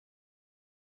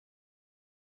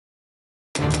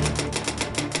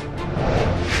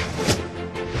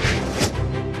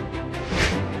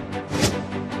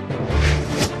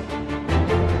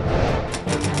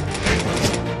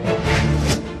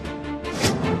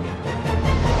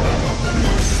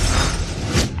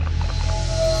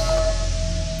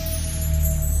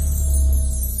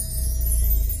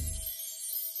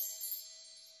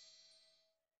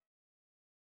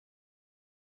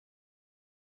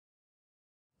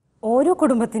ഓരോ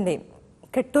കുടുംബത്തിൻ്റെയും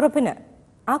കെട്ടുറപ്പിന്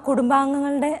ആ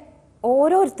കുടുംബാംഗങ്ങളുടെ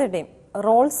ഓരോരുത്തരുടെയും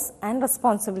റോൾസ് ആൻഡ്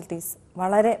റെസ്പോൺസിബിലിറ്റീസ്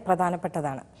വളരെ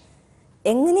പ്രധാനപ്പെട്ടതാണ്.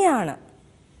 എങ്ങനെയാണ്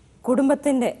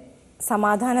കുടുംബത്തിൻ്റെ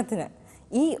സമാധാനത്തിന്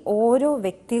ഈ ഓരോ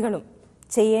വ്യക്തികളും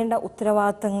ചെയ്യേണ്ട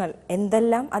ഉത്തരവാദിത്തങ്ങൾ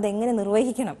എന്തെല്ലാം, അതെങ്ങനെ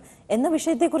നിർവഹിക്കണം എന്ന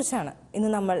വിഷയത്തെക്കുറിച്ചാണ്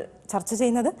ഇന്ന് നമ്മൾ ചർച്ച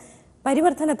ചെയ്യുന്നത്.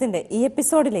 പരിവർത്തനത്തിൻ്റെ ഈ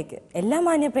എപ്പിസോഡിലേക്ക് എല്ലാ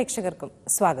മാന്യ പ്രേക്ഷകർക്കും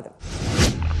സ്വാഗതം.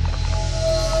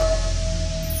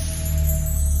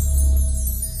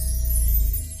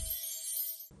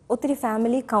 ഒത്തിരി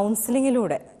ഫാമിലി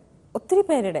കൗൺസിലിങ്ങിലൂടെ ഒത്തിരി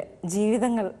പേരുടെ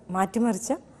ജീവിതങ്ങൾ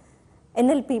മാറ്റിമറിച്ച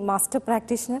NLP master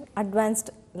practitioner,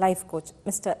 advanced life coach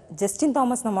mister Justin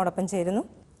Thomas നമ്മോടൊപ്പം ചേരുന്നു.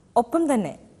 ഒപ്പം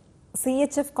തന്നെ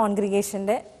CHF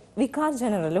കോൺഗ്രിഗേഷൻ്റെ vicar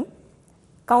ജനറലും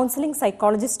counselling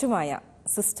സൈക്കോളജിസ്റ്റുമായ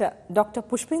sister doctor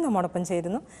പുഷ്പി നമ്മോടൊപ്പം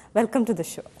ചേരുന്നു. Welcome to the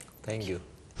show. Thank you.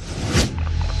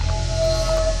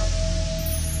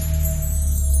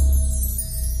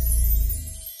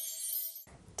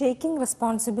 Taking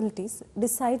responsibilities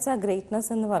decides ആ ഗ്രേറ്റ്നസ്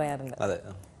എന്ന് പറയാറുണ്ട്.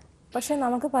 പക്ഷേ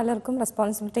നമുക്ക് പലർക്കും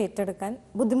റെസ്പോൺസിബിലിറ്റി ഏറ്റെടുക്കാൻ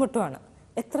ബുദ്ധിമുട്ടുമാണ്.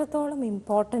 എത്രത്തോളം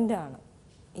ഇമ്പോർട്ടൻ്റ് ആണ്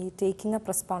ഈ taking up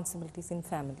responsibilities in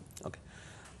family? Okay,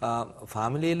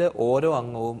 ഫാമിലിയിൽ ഓരോ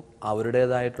അംഗവും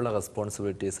അവരുടേതായിട്ടുള്ള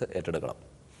റെസ്പോൺസിബിലിറ്റീസ് ഏറ്റെടുക്കണം.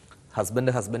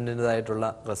 ഹസ്ബൻഡിൻ്റെതായിട്ടുള്ള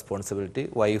responsibility,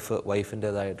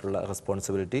 വൈഫിൻ്റെതായിട്ടുള്ള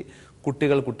responsibility,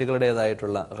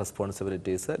 കുട്ടികളുടേതായിട്ടുള്ള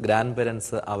responsibilities, grand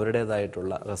parents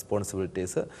അവരുടേതായിട്ടുള്ള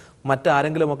റെസ്പോൺസിബിലിറ്റീസ്,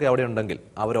 മറ്റാരെങ്കിലുമൊക്കെ അവിടെ ഉണ്ടെങ്കിൽ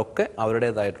അവരൊക്കെ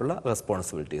അവരുടേതായിട്ടുള്ള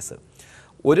റെസ്പോൺസിബിലിറ്റീസ്.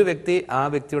 ഒരു വ്യക്തി ആ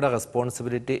വ്യക്തിയുടെ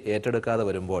റെസ്പോൺസിബിലിറ്റി ഏറ്റെടുക്കാതെ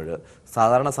വരുമ്പോൾ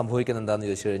സാധാരണ സംഭവിക്കുന്നത്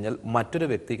എന്താണെന്ന് ചോദിച്ചു കഴിഞ്ഞാൽ മറ്റൊരു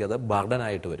വ്യക്തിക്ക് അത്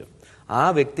ബർഡനായിട്ട് വരും. ആ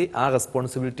വ്യക്തി ആ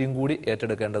റെസ്പോൺസിബിലിറ്റിയും കൂടി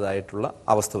ഏറ്റെടുക്കേണ്ടതായിട്ടുള്ള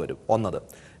അവസ്ഥ വരും. ഒന്നത്.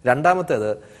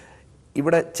 രണ്ടാമത്തേത്,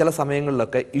 ഇവിടെ ചില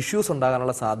സമയങ്ങളിലൊക്കെ ഇഷ്യൂസ്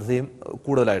ഉണ്ടാകാനുള്ള സാധ്യതയും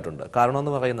കൂടുതലായിട്ടുണ്ട്. കാരണം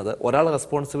എന്ന് പറയുന്നത്, ഒരാൾ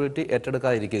റെസ്പോൺസിബിലിറ്റി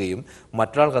ഏറ്റെടുക്കാതിരിക്കുകയും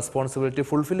മറ്റൊരാൾ റെസ്പോൺസിബിലിറ്റി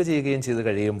ഫുൾഫിൽ ചെയ്യുകയും ചെയ്ത്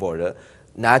കഴിയുമ്പോൾ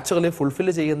നാച്ചുറലി ഫുൾഫിൽ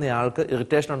ചെയ്യുന്നയാൾക്ക്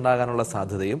ഇറിറ്റേഷൻ ഉണ്ടാകാനുള്ള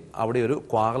സാധ്യതയും അവിടെ ഒരു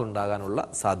ക്വാറൽ ഉണ്ടാകാനുള്ള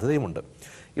സാധ്യതയുമുണ്ട്.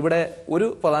 ഇവിടെ ഒരു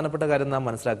പ്രധാനപ്പെട്ട കാര്യം നാം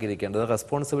മനസ്സിലാക്കിയിരിക്കേണ്ടത്,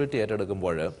 റെസ്പോൺസിബിലിറ്റി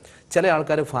ഏറ്റെടുക്കുമ്പോൾ ചില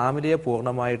ആൾക്കാർ ഫാമിലിയെ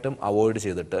പൂർണ്ണമായിട്ടും അവോയ്ഡ്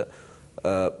ചെയ്തിട്ട്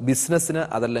ബിസിനസ്സിന്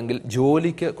അതല്ലെങ്കിൽ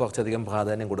ജോലിക്ക് കുറച്ചധികം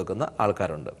പ്രാധാന്യം കൊടുക്കുന്ന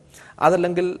ആൾക്കാരുണ്ട്.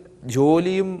 അതല്ലെങ്കിൽ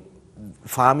ജോലിയും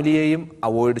ഫാമിലിയെയും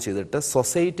അവോയ്ഡ് ചെയ്തിട്ട്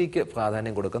സൊസൈറ്റിക്ക്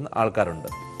പ്രാധാന്യം കൊടുക്കുന്ന ആൾക്കാരുണ്ട്.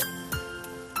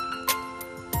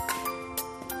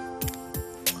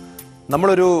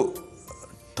 നമ്മളൊരു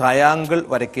ട്രയാങ്കിൾ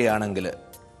വരയ്ക്കുകയാണെങ്കിൽ,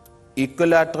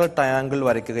 ഈക്വലാറ്ററൽ ട്രയാങ്കിൾ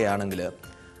വരയ്ക്കുകയാണെങ്കിൽ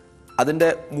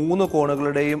അതിൻ്റെ 3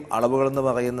 കോണുകളുടെയും അളവുകൾ എന്ന്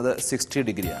പറയുന്നത് 60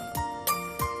 ഡിഗ്രിയാണ്.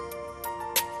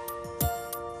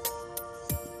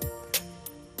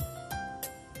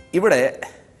 ഇവിടെ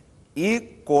ഈ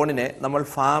കോണിനെ നമ്മൾ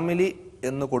ഫാമിലി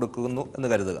എന്ന് കൊടുക്കുന്നു എന്ന്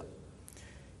കരുതുക.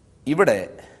 ഇവിടെ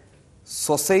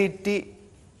സൊസൈറ്റി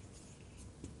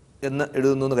എന്ന്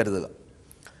എഴുതുന്നു എന്ന് കരുതുക.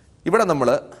 ഇവിടെ നമ്മൾ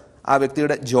ആ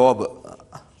വ്യക്തിയുടെ ജോബ്,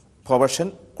 പ്രൊഫഷൻ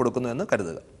കൊടുക്കുന്നു എന്ന്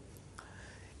കരുതുക.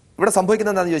 ഇവിടെ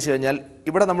സംഭവിക്കുന്നത് എന്താണെന്ന് ചോദിച്ചു കഴിഞ്ഞാൽ,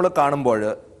 ഇവിടെ നമ്മൾ കാണുമ്പോൾ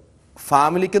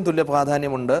ഫാമിലിക്കും തുല്യ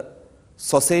പ്രാധാന്യമുണ്ട്,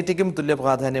 സൊസൈറ്റിക്കും തുല്യ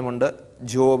പ്രാധാന്യമുണ്ട്,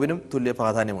 ജോബിനും തുല്യ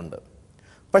പ്രാധാന്യമുണ്ട്.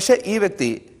 പക്ഷേ ഈ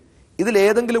വ്യക്തി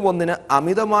ഇതിലേതെങ്കിലും ഒന്നിന്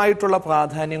അമിതമായിട്ടുള്ള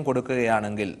പ്രാധാന്യം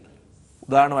കൊടുക്കുകയാണെങ്കിൽ,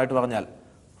 ഉദാഹരണമായിട്ട് പറഞ്ഞാൽ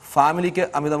ഫാമിലിക്ക്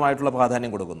അമിതമായിട്ടുള്ള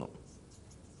പ്രാധാന്യം കൊടുക്കുന്നു.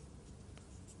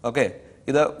 ഓക്കെ,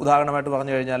 ഇത് ഉദാഹരണമായിട്ട്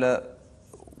പറഞ്ഞു കഴിഞ്ഞാൽ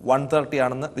 130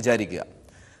 ആണെന്ന് വിചാരിക്കുക.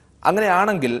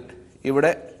 അങ്ങനെയാണെങ്കിൽ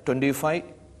ഇവിടെ 25,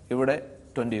 ഇവിടെ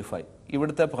 25,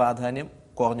 ഇവിടുത്തെ പ്രാധാന്യം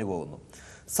കുറഞ്ഞു പോകുന്നു.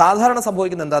 സാധാരണ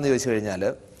സംഭവിക്കുന്നത് എന്താണെന്ന് ചോദിച്ചു കഴിഞ്ഞാൽ,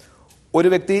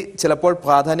 ഒരു വ്യക്തി ചിലപ്പോൾ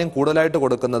പ്രാധാന്യം കൂടുതലായിട്ട്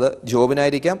കൊടുക്കുന്നത്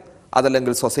ജോബിനായിരിക്കാം,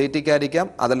 അതല്ലെങ്കിൽ സൊസൈറ്റിക്കായിരിക്കാം,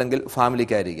 അതല്ലെങ്കിൽ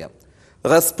ഫാമിലിക്കായിരിക്കാം.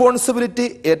 റെസ്പോൺസിബിലിറ്റി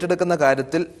ഏറ്റെടുക്കുന്ന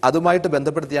കാര്യത്തിൽ അതുമായിട്ട്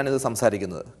ബന്ധപ്പെടുത്തിയാണ് ഇത്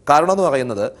സംസാരിക്കുന്നത്. കാരണം എന്ന്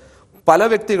പറയുന്നത്, പല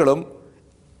വ്യക്തികളും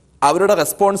അവരുടെ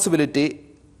റെസ്പോൺസിബിലിറ്റി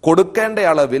കൊടുക്കേണ്ട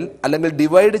അളവിൽ അല്ലെങ്കിൽ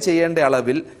ഡിവൈഡ് ചെയ്യേണ്ട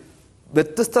അളവിൽ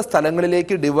വ്യത്യസ്ത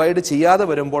സ്ഥലങ്ങളിലേക്ക് ഡിവൈഡ് ചെയ്യാതെ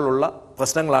വരുമ്പോഴുള്ള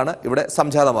പ്രശ്നങ്ങളാണ് ഇവിടെ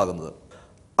സംജാതമാകുന്നത്.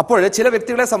 അപ്പോൾ ചില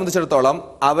വ്യക്തികളെ സംബന്ധിച്ചിടത്തോളം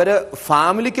അവർ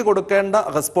ഫാമിലിക്ക് കൊടുക്കേണ്ട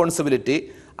റെസ്പോൺസിബിലിറ്റി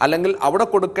അല്ലെങ്കിൽ അവിടെ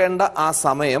കൊടുക്കേണ്ട ആ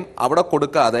സമയം അവിടെ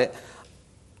കൊടുക്കാതെ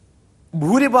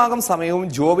ഭൂരിഭാഗം സമയവും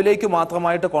ജോബിലേക്ക്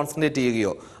മാത്രമായിട്ട് കോൺസെൻട്രേറ്റ്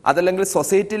ചെയ്യുകയോ അതല്ലെങ്കിൽ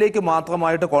സൊസൈറ്റിയിലേക്ക്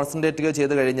മാത്രമായിട്ട് കോൺസെൻട്രേറ്റ് ചെയ്യുകയോ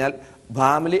ചെയ്ത് കഴിഞ്ഞാൽ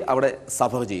ഫാമിലി അവിടെ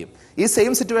സഫർ ചെയ്യും. ഈ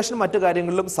സെയിം സിറ്റുവേഷൻ മറ്റു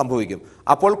കാര്യങ്ങളിലും സംഭവിക്കും.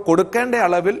 അപ്പോൾ കൊടുക്കേണ്ട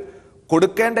അളവിൽ,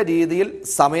 കൊടുക്കേണ്ട രീതിയിൽ,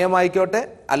 സമയമായിക്കോട്ടെ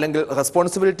അല്ലെങ്കിൽ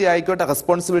റെസ്പോൺസിബിലിറ്റി ആയിക്കോട്ടെ,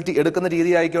 റെസ്പോൺസിബിലിറ്റി എടുക്കുന്ന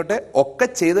രീതി ആയിക്കോട്ടെ, ഒക്കെ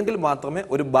ചെയ്തെങ്കിൽ മാത്രമേ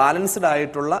ഒരു ബാലൻസ്ഡ്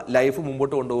ആയിട്ടുള്ള ലൈഫ്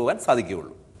മുമ്പോട്ട് കൊണ്ടുപോകാൻ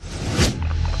സാധിക്കുകയുള്ളൂ.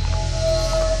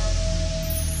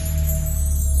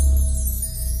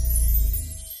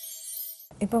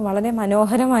 ഇപ്പം വളരെ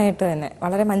മനോഹരമായിട്ട് തന്നെ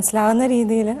വളരെ മനസ്സിലാവുന്ന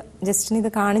രീതിയിൽ ജസ്റ്റിന് ഇത്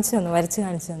കാണിച്ചു തന്നു, വരച്ച്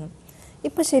കാണിച്ചു തന്നു.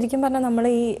 ഇപ്പം ശരിക്കും പറഞ്ഞാൽ നമ്മൾ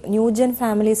ഈ ന്യൂജൻ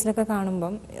ഫാമിലീസിലൊക്കെ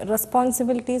കാണുമ്പം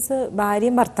റെസ്പോൺസിബിലിറ്റീസ്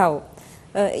ഭാര്യയും ഭർത്താവും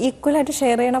ഈക്വലായിട്ട്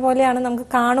ഷെയർ ചെയ്യണ പോലെയാണ് നമുക്ക്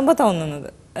കാണുമ്പോൾ തോന്നുന്നത്.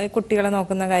 കുട്ടികളെ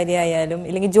നോക്കുന്ന കാര്യമായാലും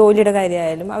ഇല്ലെങ്കിൽ ജോലിയുടെ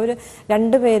കാര്യമായാലും അവർ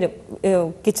രണ്ടുപേരും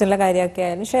കിച്ചണിലെ കാര്യമൊക്കെ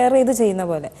ആയാലും ഷെയർ ചെയ്ത് ചെയ്യുന്ന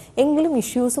പോലെ, എങ്കിലും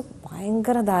ഇഷ്യൂസ്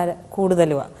ഭയങ്കര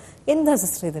കൂടുതലുമാണ്. എന്താ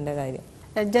സിസ്റ്റർ ഇതിൻ്റെ കാര്യം?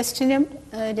 ജസ്റ്റിനും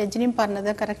രജനിയും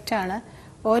പറഞ്ഞത് കറക്റ്റാണ്.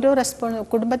 ഓരോ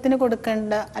കുടുംബത്തിന്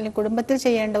കൊടുക്കേണ്ട അല്ലെങ്കിൽ കുടുംബത്തിൽ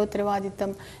ചെയ്യേണ്ട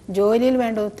ഉത്തരവാദിത്തം, ജോലിയിൽ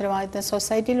വേണ്ട ഉത്തരവാദിത്തം,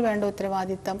 സൊസൈറ്റിയിൽ വേണ്ട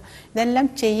ഉത്തരവാദിത്തം, ഇതെല്ലാം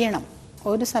ചെയ്യണം,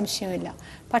 ഒരു സംശയമില്ല.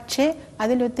 പക്ഷേ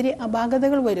അതിലൊത്തിരി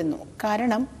അപാകതകൾ വരുന്നു.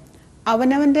 കാരണം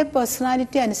അവനവൻ്റെ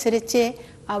പേഴ്സണാലിറ്റി അനുസരിച്ചേ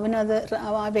അവനത്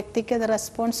ആ വ്യക്തിക്ക് അത്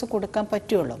റെസ്പോൺസ് കൊടുക്കാൻ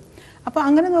പറ്റുള്ളൂ. അപ്പോൾ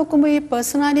അങ്ങനെ നോക്കുമ്പോൾ ഈ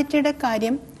പേഴ്സണാലിറ്റിയുടെ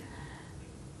കാര്യം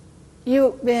ഈ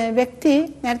വ്യക്തി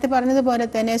നേരത്തെ പറഞ്ഞതുപോലെ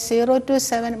തന്നെ 0 to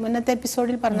 7 മുന്നത്തെ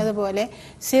എപ്പിസോഡിൽ പറഞ്ഞതുപോലെ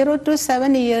 0 to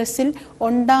 7 ഇയേഴ്സിൽ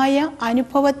ഉണ്ടായ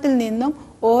അനുഭവത്തിൽ നിന്നും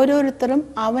ഓരോരുത്തരും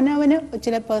അവനവന്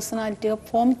ചില പേഴ്സണാലിറ്റികൾ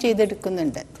ഫോം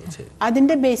ചെയ്തെടുക്കുന്നുണ്ട്.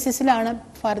 അതിൻ്റെ ബേസിസിലാണ്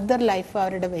ഫർദർ ലൈഫ്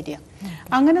അവരുടെ വരിക.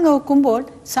 അങ്ങനെ നോക്കുമ്പോൾ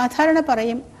സാധാരണ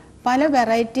പറയും പല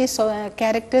വെറൈറ്റീസ്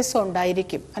ക്യാരക്ടേഴ്സ്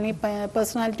ഉണ്ടായിരിക്കും, അല്ലെങ്കിൽ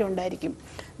പേഴ്സണാലിറ്റി ഉണ്ടായിരിക്കും.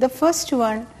 ദ ഫസ്റ്റ്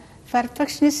വൺ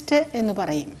പെർഫെക്ഷനിസ്റ്റ് എന്ന്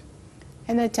പറയും.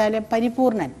 എന്ന് വെച്ചാൽ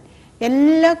പരിപൂർണൻ,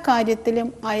 എല്ലാ കാര്യത്തിലും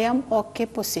I am okay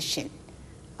position,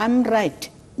 I M right,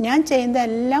 ഞാൻ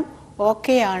ചെയ്യുന്നതെല്ലാം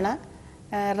ഓക്കെയാണ്,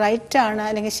 റൈറ്റാണ്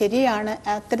അല്ലെങ്കിൽ ശരിയാണ്,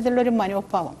 അത്തരത്തിലുള്ളൊരു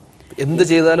മനോഭാവം. എന്ത്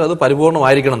ചെയ്താലും അത്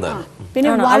പരിപൂർണമായിരിക്കണം. പിന്നെ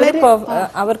വളരെ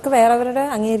അവർക്ക് വേറെവരുടെ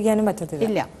അംഗീകരിക്കാനും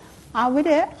പറ്റത്തില്ല.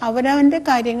 അവരവന്റെ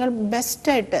കാര്യങ്ങൾ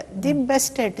ദി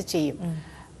ബെസ്റ്റായിട്ട് ചെയ്യും.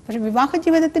 പക്ഷെ വിവാഹ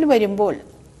ജീവിതത്തിൽ വരുമ്പോൾ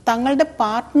തങ്ങളുടെ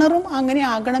പാർട്ട്ണറും അങ്ങനെ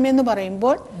ആകണമെന്ന്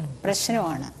പറയുമ്പോൾ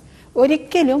പ്രശ്നമാണ്.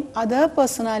 ഒരിക്കലും അതേ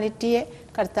പേഴ്സണാലിറ്റിയെ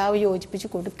കർത്താവ് യോജിപ്പിച്ച്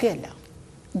കൊടുക്കുകയല്ല,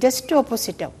 ജസ്റ്റ്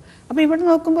ഓപ്പോസിറ്റ് ആവും. അപ്പോൾ ഇവിടെ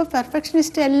നോക്കുമ്പോൾ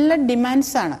പെർഫെക്ഷനിസ്റ്റ് എല്ലാം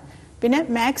ഡിമാൻഡ്സ് ആണ്. പിന്നെ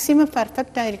മാക്സിമം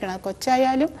പെർഫെക്റ്റ് ആയിരിക്കണം.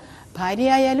 കൊച്ചായാലും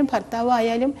ഭാര്യയായാലും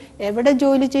ഭർത്താവായാലും എവിടെ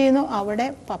ജോലി ചെയ്യുന്നു അവിടെ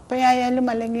പപ്പയായാലും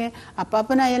അല്ലെങ്കിൽ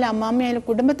അപ്പാപ്പനായാലും അമ്മാമ്മയായാലും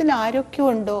കുടുംബത്തിൽ ആരൊക്കെ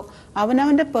ഉണ്ടോ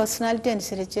അവനവൻ്റെ പേഴ്സണാലിറ്റി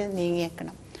അനുസരിച്ച്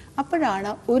നീങ്ങിയേക്കണം.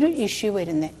 അപ്പോഴാണ് ഒരു ഇഷ്യൂ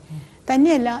വരുന്നത്.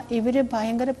 തന്നെയല്ല ഇവർ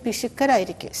ഭയങ്കര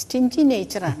പിശുക്കരായിരിക്കും, സ്റ്റിഞ്ചി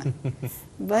നേച്ചറാണ്,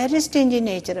 വെരി സ്റ്റിഞ്ചി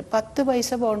നേച്ചർ. 10 പൈസ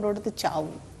പോകേണ്ട കൊടുത്ത്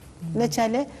ചാവും.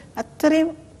 എന്നുവെച്ചാൽ അത്രയും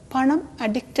പണം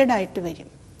അഡിക്റ്റഡ് ആയിട്ട് വരും,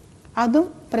 അതും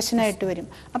പ്രശ്നമായിട്ട് വരും.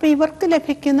 അപ്പോൾ ഇവർക്ക്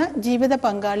ലഭിക്കുന്ന ജീവിത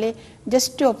പങ്കാളി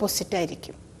ജസ്റ്റ് ഓപ്പോസിറ്റ്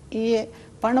ആയിരിക്കും. ഈ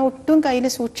പണം ഒട്ടും കയ്യിൽ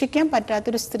സൂക്ഷിക്കാൻ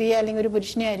പറ്റാത്തൊരു സ്ത്രീ അല്ലെങ്കിൽ ഒരു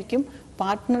പുരുഷനെ ആയിരിക്കും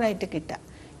പാർട്ട്ണറായിട്ട് കിട്ടുക.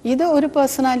 ഇത് ഒരു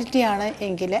പേഴ്സണാലിറ്റിയാണ്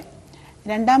എങ്കിൽ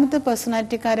രണ്ടാമത്തെ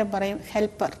പേഴ്സണാലിറ്റിക്കാരൻ പറയും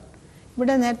ഹെൽപ്പർ.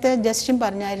 ഇവിടെ നേരത്തെ ജസ്റ്റും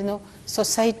പറഞ്ഞായിരുന്നു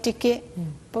സൊസൈറ്റിക്ക്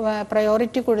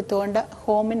പ്രയോറിറ്റി കൊടുത്തുകൊണ്ട്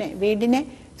ഹോമിനെ, വീടിനെ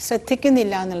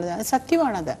ശ്രദ്ധിക്കുന്നില്ല എന്നുള്ളത്. അത്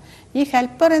സത്യമാണത്. ഈ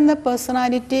ഹെൽപ്പർ എന്ന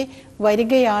പേഴ്സണാലിറ്റി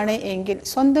വരികയാണ് എങ്കിൽ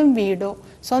സ്വന്തം വീടോ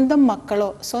സ്വന്തം മക്കളോ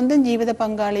സ്വന്തം ജീവിത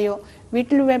പങ്കാളിയോ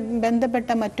വീട്ടിൽ ബന്ധപ്പെട്ട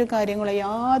മറ്റു കാര്യങ്ങളോ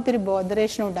യാതൊരു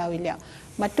ബോധറേഷനും ഉണ്ടാവില്ല.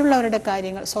 മറ്റുള്ളവരുടെ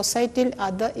കാര്യങ്ങൾ, സൊസൈറ്റിയിൽ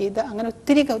അത് ഇത് അങ്ങനെ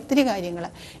ഒത്തിരി കാര്യങ്ങൾ.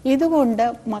 ഇതുകൊണ്ട്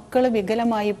മക്കൾ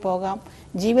വികലമായി പോകാം,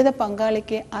 ജീവിത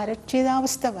പങ്കാളിക്ക്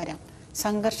അരക്ഷിതാവസ്ഥ വരാം,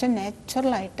 സംഘർഷം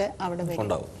നാച്ചുറലായിട്ട് അവിടെ വരും,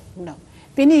 ഉണ്ടാവും.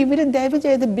 പിന്നെ ഇവർ ദയവ്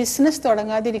ചെയ്ത് ബിസിനസ്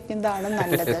തുടങ്ങാതിരിക്കുന്നതാണ്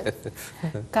നല്ലത്.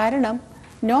 കാരണം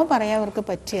നോ പറയാൻ അവർക്ക്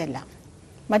പറ്റിയല്ല.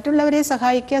 മറ്റുള്ളവരെ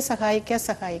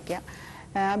സഹായിക്കുക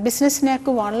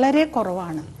ബിസിനസ്സിനൊക്കെ വളരെ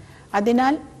കുറവാണ്.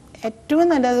 അതിനാൽ ഏറ്റവും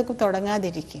നല്ലത്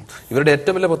തുടങ്ങാതിരിക്കുക. ഇവരുടെ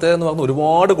ഏറ്റവും വലിയ പ്രത്യേകത എന്ന് പറഞ്ഞാൽ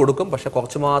ഒരുപാട് കൊടുക്കും, പക്ഷെ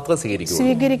കുറച്ച് മാത്രമേ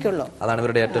സ്വീകരിക്കുള്ളൂ. അതാണ്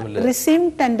ഇവരുടെ ഏറ്റവും വലിയ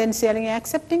റിസീവിംഗ് ടെൻഡൻസി അല്ലെങ്കിൽ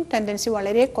ആക്സെപ്റ്റിംഗ് ടെൻഡൻസി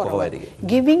വളരെ കുറവായിരിക്കും.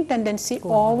 Giving tendency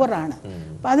ഓവറാണ്.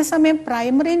 അപ്പൊ അതേസമയം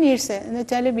പ്രൈമറി നീഡ്സ് എന്ന്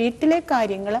വെച്ചാൽ വീട്ടിലെ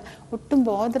കാര്യങ്ങൾ ഒട്ടും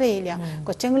ബോധറയില്ല.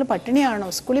 കൊച്ചുങ്ങൾ പട്ടിണിയാണോ,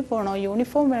 സ്കൂളിൽ പോകണോ,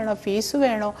 യൂണിഫോം വേണോ, ഫീസ്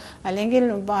വേണോ, അല്ലെങ്കിൽ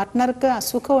പാർട്ട്ണർക്ക്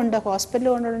അസുഖമുണ്ട്,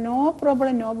 ഹോസ്പിറ്റലിൽ കൊണ്ടോ, നോ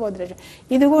പ്രോബ്ലം, നോ ബോധറേഷൻ.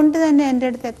 ഇതുകൊണ്ട് തന്നെ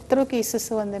എൻ്റെ അടുത്ത് എത്ര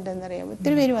കേസസ് വന്നിട്ടുണ്ടെന്നറിയാം,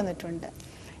 ഒത്തിരി പേര് വന്നിട്ടുണ്ട്.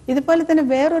 ഇതുപോലെ തന്നെ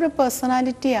വേറൊരു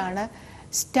പേഴ്സണാലിറ്റിയാണ്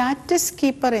സ്റ്റാറ്റസ്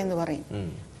കീപ്പർ എന്ന് പറയും,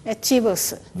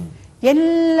 അച്ചീവേഴ്സ്.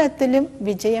 എല്ലാത്തിലും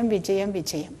വിജയം.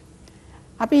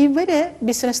 അപ്പൊ ഇവര്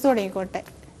ബിസിനസ് തുടങ്ങിക്കോട്ടെ,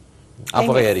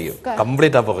 അങ്ങ്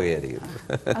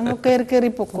കയറി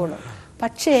പൊക്കോളും.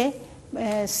 പക്ഷേ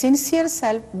സിൻസിയർ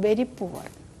സെൽഫ് വെരി പുവർ,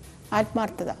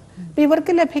 ആത്മാർത്ഥത. അപ്പൊ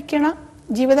ഇവർക്ക് ലഭിക്കണ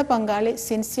ജീവിത പങ്കാളി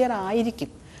സിൻസിയർ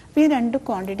ആയിരിക്കും. അപ്പൊ ഈ 2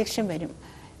 കോൺട്രഡിക്ഷൻ വരും.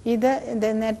 ഇത്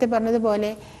നേരത്തെ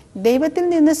പറഞ്ഞതുപോലെ ദൈവത്തിൽ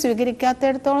നിന്ന്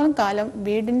സ്വീകരിക്കാത്തിടത്തോളം കാലം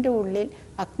വീടിന്റെ ഉള്ളിൽ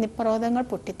അഗ്നിപർവ്വതങ്ങൾ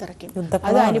പൊട്ടിത്തെറിക്കും.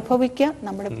 അത് അനുഭവിക്കുക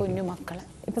നമ്മുടെ കുഞ്ഞുമക്കള്.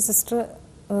 ഇപ്പൊ സിസ്റ്റർ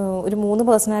ഒരു 3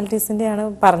 പേഴ്സണാലിറ്റീസിന്റെയാണ്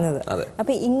പറഞ്ഞത്.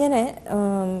 അപ്പൊ ഇങ്ങനെ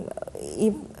ഈ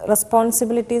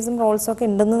റെസ്പോൺസിബിലിറ്റീസും റോൾസും ഒക്കെ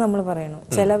ഉണ്ടെന്ന് നമ്മൾ പറയണു.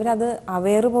 ചിലവരത്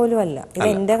അവെയർ പോലും അല്ല, ഇത്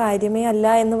എന്റെ കാര്യമേ അല്ല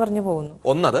എന്ന് പറഞ്ഞു പോകുന്നു.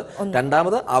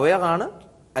 രണ്ടാമത് അവെയർ ആണ്,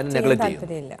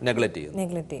 നെഗ്ലക്ട്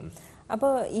ചെയ്യും.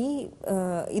 അപ്പോൾ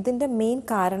ഇതിന്റെ മെയിൻ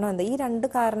കാരണം എന്താ? ഈ 2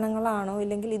 കാരണങ്ങളാണോ,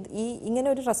 ഇല്ലെങ്കിൽ ഈ ഇങ്ങനെ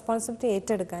ഒരു റെസ്പോൺസിബിലിറ്റി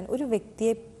ഏറ്റെടുക്കാൻ ഒരു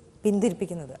വ്യക്തിയെ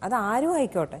പിന്തിരിപ്പിക്കുന്നത്? അത് ആരും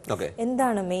ആയിക്കോട്ടെ,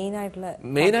 എന്താണ് മെയിൻ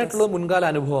ആയിട്ടുള്ള മുൻകാല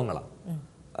അനുഭവങ്ങളാണ്.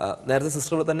 നേരത്തെ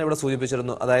സിസ്റ്റർ തന്നെ ഇവിടെ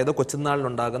സൂചിപ്പിച്ചിരുന്നു, അതായത്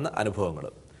കൊച്ചുനാളിലുണ്ടാകുന്ന അനുഭവങ്ങൾ.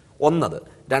 ഒന്നത്.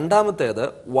 രണ്ടാമത്തേത്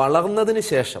വളർന്നതിന്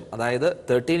ശേഷം, അതായത്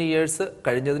 13 ഇയേഴ്സ്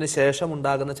കഴിഞ്ഞതിന് ശേഷം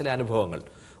ഉണ്ടാകുന്ന ചില അനുഭവങ്ങൾ.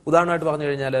 ഉദാഹരണമായിട്ട് പറഞ്ഞു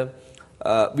കഴിഞ്ഞാൽ,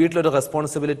 വീട്ടിലൊരു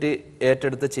റെസ്പോൺസിബിലിറ്റി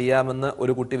ഏറ്റെടുത്ത് ചെയ്യാമെന്ന്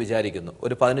ഒരു കുട്ടി വിചാരിക്കുന്നു,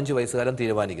 ഒരു 15 വയസ്സുകാരൻ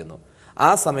തീരുമാനിക്കുന്നു. ആ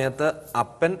സമയത്ത്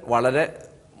അപ്പൻ വളരെ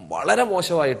വളരെ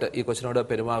മോശമായിട്ട് ഈ കൊച്ചിനോട്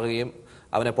പെരുമാറുകയും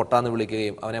അവനെ പൊട്ടാന്ന്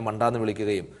വിളിക്കുകയും അവനെ മണ്ടാന്ന്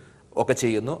വിളിക്കുകയും ഒക്കെ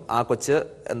ചെയ്യുന്നു. ആ കൊച്ച്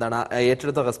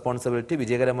ഏറ്റെടുത്ത റെസ്പോൺസിബിലിറ്റി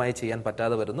വിജയകരമായി ചെയ്യാൻ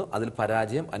പറ്റാതെ വരുന്നു, അതിൽ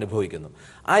പരാജയം അനുഭവിക്കുന്നു.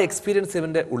 ആ എക്സ്പീരിയൻസ്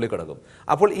ഇവന്റെ ഉള്ളിൽ കിടക്കും.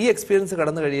 അപ്പോൾ ഈ എക്സ്പീരിയൻസ്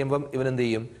കടന്നു കഴിയുമ്പം ഇവനെന്ത്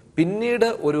ചെയ്യും? പിന്നീട്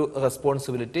ഒരു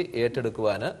റെസ്പോൺസിബിലിറ്റി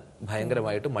ഏറ്റെടുക്കുവാന്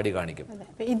ഭയങ്കരമായിട്ട് മടി കാണിക്കും.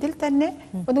 ഇതിൽ തന്നെ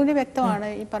ഒന്നുകൂടി വ്യക്തമാണ്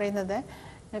ഈ പറയുന്നത്,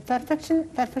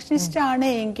 പെർഫെക്ഷനിസ്റ്റ് ആണ്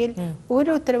എങ്കിൽ ഒരു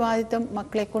ഉത്തരവാദിത്വം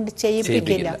മക്കളെ കൊണ്ട്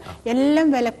ചെയ്യിപ്പിക്കില്ല. എല്ലാം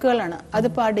വിലക്കുകളാണ്. അത്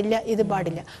പാടില്ല, ഇത്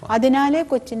പാടില്ല. അതിനാലേ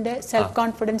കൊച്ചിന്റെ സെൽഫ്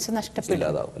കോൺഫിഡൻസ് നഷ്ടപ്പെടും.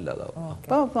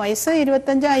 ഇപ്പൊ വയസ്സ്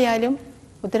 25 ആയാലും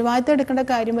ഉത്തരവാദിത്വം എടുക്കേണ്ട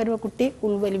കാര്യം വരുമ്പോൾ കുട്ടി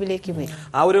ഉൾവലിവിലേക്ക് വരും.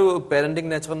 ആ ഒരു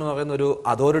പേരന്റിംഗ് നേച്ചർ എന്ന് പറയുന്ന ഒരു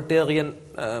അതോറിറ്റേറിയൻ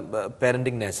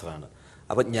പേരന്റിംഗ് നേച്ചറാണ്.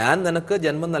 അപ്പൊ ഞാൻ നിനക്ക്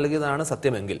ജന്മം നൽകിയതാണ്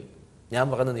സത്യമെങ്കിൽ ഞാൻ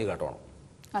പറയുന്നത് നീ കേട്ടോണം.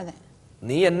 അതെ,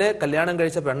 നീ എന്നെ കല്യാണം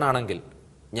കഴിച്ച പെണ്ണാണെങ്കിൽ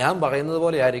ഞാൻ പറയുന്നത്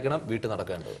പോലെ ആയിരിക്കണം വീട്ടിൽ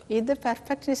നടക്കേണ്ടത്. ഇത്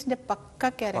പെർഫെക്ഷനിസ്റ്റിന്റെ പക്ക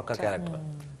ക്യാരക്ടർ.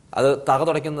 അത് തക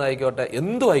തുടയ്ക്കുന്നതായിക്കോട്ടെ,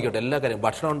 എന്തും ആയിക്കോട്ടെ, എല്ലാ കാര്യം,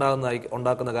 ഭക്ഷണം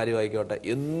ഉണ്ടാക്കുന്ന കാര്യമായിക്കോട്ടെ,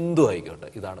 എന്തും ആയിക്കോട്ടെ,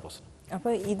 ഇതാണ് പ്രശ്നം. അപ്പൊ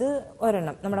ഇത്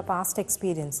ഒരെണ്ണം നമ്മുടെ പാസ്റ്റ്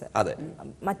എക്സ്പീരിയൻസ്. അതെ.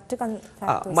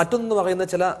 മറ്റൊന്ന് പറയുന്ന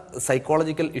ചില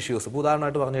സൈക്കോളജിക്കൽ ഇഷ്യൂസ്.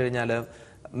 ഉദാഹരണമായിട്ട് പറഞ്ഞു കഴിഞ്ഞാൽ,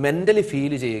 മെന്റലി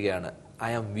ഫീൽ ചെയ്യുകയാണ്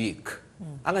ഐ ആം വീക്ക്.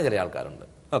 അങ്ങനെ ചില ആൾക്കാരുണ്ട്.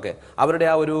 ഓക്കെ, അവരുടെ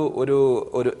ആ ഒരു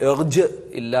എർജ്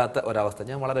ഇല്ലാത്ത ഒരവസ്ഥ,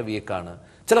 ഞാൻ വളരെ വീക്കാണ്.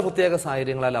 ചില പ്രത്യേക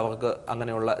സാഹചര്യങ്ങളാൽ അവർക്ക്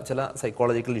അങ്ങനെയുള്ള ചില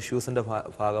സൈക്കോളജിക്കൽ ഇഷ്യൂസിന്റെ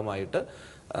ഭാഗമായിട്ട്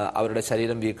അവരുടെ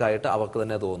ശരീരം വീക്കായിട്ട് അവർക്ക്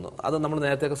തന്നെ തോന്നുന്നു. അത് നമ്മൾ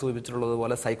നേരത്തെയൊക്കെ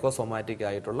സൂചിപ്പിച്ചിട്ടുള്ളതുപോലെ സൈക്കോസൊമാറ്റിക്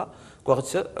ആയിട്ടുള്ള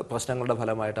കുറച്ച് പ്രശ്നങ്ങളുടെ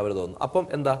ഫലമായിട്ട് അവർ തോന്നുന്നു. അപ്പം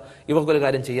എന്താ, ഇവർക്കൊരു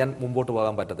കാര്യം ചെയ്യാൻ മുമ്പോട്ട്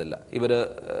പോകാൻ പറ്റത്തില്ല. ഇവര്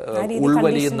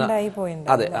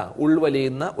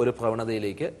ഉൾവലിയുന്ന ഒരു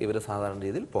പ്രവണതയിലേക്ക് ഇവർ സാധാരണ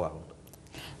രീതിയിൽ പോകാറുണ്ട്.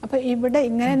 അപ്പൊ ഇവിടെ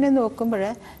ഇങ്ങനെ തന്നെ നോക്കുമ്പോൾ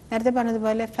നേരത്തെ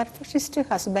പറഞ്ഞതുപോലെ പെർഫെക്ഷനിസ്റ്റ്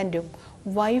ഹസ്ബൻഡും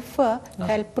വൈഫ്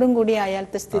ഹെൽപ്പറും കൂടി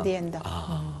ആയാലത്തെ സ്ഥിതി എന്താ?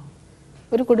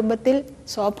 ഒരു കുടുംബത്തിൽ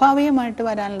സ്വാഭാവികമായിട്ട്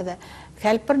വരാനുള്ളത്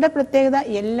ഹെൽപ്പറുടെ പ്രത്യേകത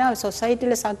എല്ലാ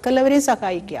സൊസൈറ്റിയിലെ സകലവരെയും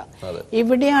സഹായിക്കുക.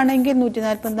 ഇവിടെയാണെങ്കിൽ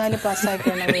 144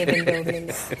 പാസ്സാക്കിയാണ് വീടിന്റെ ഉള്ളിൽ.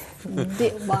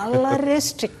 വളരെ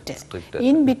സ്ട്രിക്റ്റ്.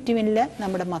 ഇൻ ബിറ്റ്വീനില്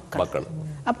നമ്മുടെ മക്കൾ.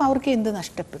 അപ്പൊ അവർക്ക് എന്ത്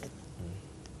നഷ്ടപ്പെടും?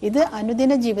 ഇത്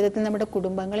അനുദിന ജീവിതത്തിൽ നമ്മുടെ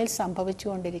കുടുംബങ്ങളിൽ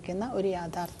സംഭവിച്ചുകൊണ്ടിരിക്കുന്ന ഒരു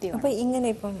യാഥാർത്ഥ്യം. അപ്പൊ ഇങ്ങനെ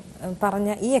ഇപ്പം പറഞ്ഞ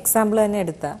ഈ എക്സാമ്പിൾ തന്നെ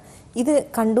എടുത്ത ഇത്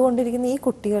കണ്ടുകൊണ്ടിരിക്കുന്ന ഈ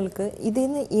കുട്ടികൾക്ക് ഇതിൽ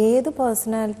നിന്ന് ഏത്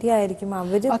പേഴ്സണാലിറ്റി ആയിരിക്കും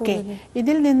അവര്?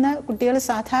 ഇതിൽ നിന്ന് കുട്ടികൾ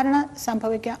സാധാരണ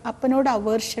സംഭവിക്കുക, അപ്പനോട്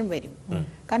അവേർഷൻ വരും.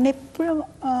 കാരണം എപ്പോഴും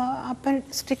അപ്പൻ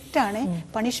സ്ട്രിക്റ്റ് ആണ്.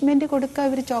 പണിഷ്മെന്റ് കൊടുക്കുക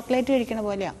ഇവർ ചോക്ലേറ്റ് കഴിക്കണ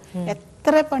പോലെയാ.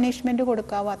 എത്ര പണിഷ്മെന്റ്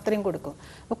കൊടുക്കാവോ അത്രയും കൊടുക്കും.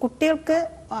 അപ്പൊ കുട്ടികൾക്ക്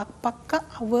പക്ക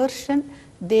അവേർഷൻ,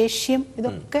 ദേഷ്യം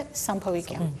ഇതൊക്കെ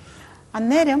സംഭവിക്കാം.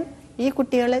 അന്നേരം ഈ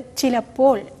കുട്ടികൾ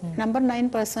ചിലപ്പോൾ നമ്പർ 9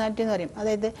 പേഴ്സണാലിറ്റി എന്ന് പറയും.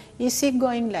 അതായത് ഈസി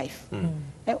ഗോയിങ് ലൈഫ്,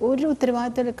 ഒരു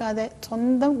ഉത്തരവാദിത്വം എടുക്കാതെ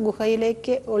സ്വന്തം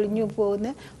ഗുഹയിലേക്ക് ഒളിഞ്ഞു പോകുന്ന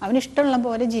അവനിഷ്ടമുള്ള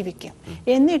പോലെ ജീവിക്കാം.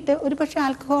 എന്നിട്ട് ഒരു പക്ഷെ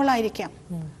ആൽക്കഹോൾ ആയിരിക്കാം,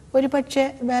 ഒരു പക്ഷെ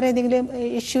വേറെ ഏതെങ്കിലും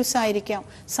ഇഷ്യൂസ് ആയിരിക്കാം,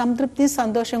 സംതൃപ്തിയും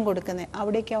സന്തോഷം കൊടുക്കുന്നത്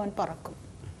അവിടേക്ക് അവൻ പറക്കും.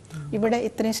 ഇവിടെ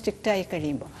ഇത്രയും സ്ട്രിക്റ്റ് ആയി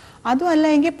കഴിയുമ്പോൾ അതും അല്ല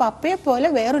എങ്കിൽ പപ്പയെ പോലെ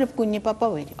വേറൊരു കുഞ്ഞിപ്പപ്പ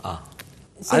വരും.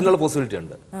 അതിനുള്ള പോസിബിലിറ്റി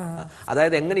ഉണ്ട്.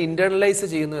 അതായത് എങ്ങനെ ഇന്റേണലൈസ്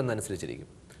ചെയ്യുന്നു എന്നനുസരിച്ചിരിക്കും.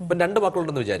 ഇപ്പം 2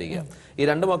 മക്കളുണ്ടെന്ന് വിചാരിക്കുക. ഈ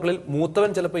 2 മക്കളിൽ മൂത്തവൻ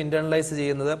ചിലപ്പോൾ ഇന്റേണലൈസ്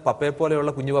ചെയ്യുന്നത് പപ്പയെ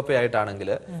പോലെയുള്ള കുഞ്ഞു പപ്പയായിട്ടാണെങ്കിൽ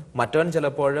മറ്റവൻ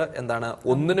ചിലപ്പോൾ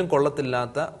ഒന്നിനും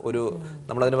കൊള്ളത്തില്ലാത്ത ഒരു,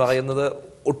 നമ്മളതിന് പറയുന്നത്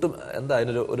ഒട്ടും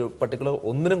അതിനൊരു ഒരു പർട്ടിക്കുലർ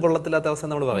ഒന്നിനും കൊള്ളത്തില്ലാത്ത അവസ്ഥ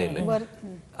നമ്മൾ പറയില്ലേ,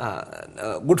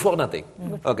 ഗുഡ് ഫോർ നത്തിങ്.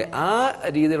 ഓക്കെ, ആ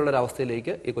രീതിയിലുള്ള ഒരു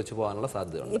അവസ്ഥയിലേക്ക് ഈ കൊച്ചു പോകാനുള്ള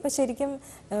സാധ്യതയുണ്ട്. ഇപ്പൊ ശരിക്കും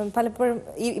പലപ്പോഴും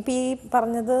ഇപ്പൊ ഈ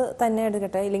പറഞ്ഞത് തന്നെ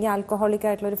എടുക്കട്ടെ, ഇല്ലെങ്കിൽ ആൽക്കഹോളിക്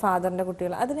ആയിട്ടുള്ള ഒരു ഫാദറിന്റെ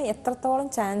കുട്ടികൾ, അതിന് എത്രത്തോളം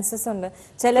ചാൻസസ് ഉണ്ട്?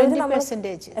 ചിലവര്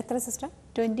എത്ര സിസ്റ്റർ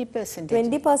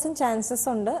 20% ചാൻസസ്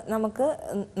ഉണ്ട് നമുക്ക്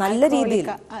നല്ല രീതിയിൽ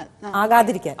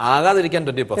ആകാതിരിക്കാൻ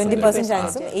 20%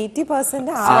 ചാൻസും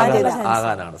 80%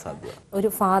 ആകാനാണ് സാധ്യത.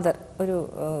 ഒരു ഫാദർ, ഒരു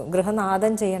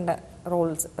ഗൃഹനാഥൻ ചെയ്യേണ്ട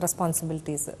റോൾസ്,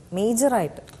 റെസ്പോൺസിബിലിറ്റീസ്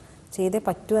മേജറായിട്ട് ചെയ്തേ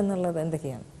പറ്റൂ എന്നുള്ളത്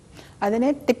എന്തൊക്കെയാണ്? അതിന്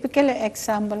ടിപ്പിക്കൽ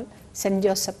എക്സാമ്പിൾ സെന്റ്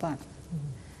ജോസഫാണ്.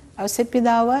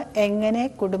 ഔസേപ്പിതാവ് എങ്ങനെ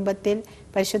കുടുംബത്തിൽ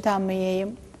പരിശുദ്ധ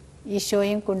അമ്മയെയും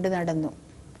ഈശോയും കൊണ്ടു നടന്നു,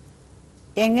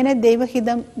 എങ്ങനെ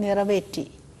ദൈവഹിതം നിറവേറ്റി,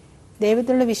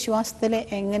 ദൈവത്തിലുള്ള വിശ്വാസത്തിൽ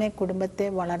എങ്ങനെ കുടുംബത്തെ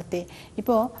വളർത്തി.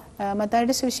 ഇപ്പോൾ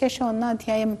മത്തായിയുടെ സുവിശേഷം 1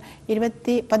 അധ്യായം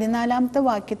 14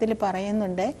 വാക്യത്തിൽ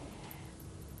പറയുന്നുണ്ട്,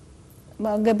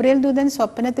 ഗബ്രിയേൽ ദൂതൻ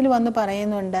സ്വപ്നത്തിൽ വന്ന്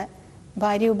പറയുന്നുണ്ട്,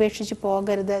 ഭാര്യ ഉപേക്ഷിച്ച്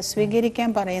പോകരുത്, സ്വീകരിക്കാൻ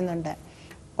പറയുന്നുണ്ട്.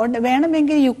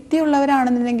 വേണമെങ്കിൽ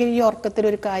യുക്തിയുള്ളവരാണെന്നുണ്ടെങ്കിൽ ഈ ഉറക്കത്തിൽ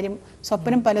ഒരു കാര്യം,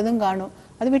 സ്വപ്നം പലതും കാണും,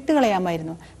 അത്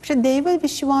വിട്ടുകളയാമായിരുന്നു. പക്ഷെ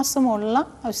ദൈവവിശ്വാസമുള്ള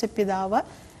ഔസേപ്പിതാവ്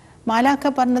മാലാഖ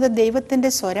പറഞ്ഞത് ദൈവത്തിൻ്റെ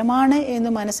സ്വരമാണ്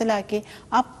എന്ന് മനസ്സിലാക്കി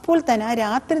അപ്പോൾ തന്നെ ആ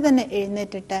രാത്രി തന്നെ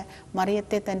എഴുന്നേറ്റിട്ട്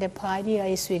മറിയത്തെ തൻ്റെ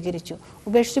ഭാര്യയായി സ്വീകരിച്ചു.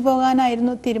 ഉപേക്ഷിച്ചു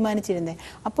പോകാനായിരുന്നു തീരുമാനിച്ചിരുന്നത്.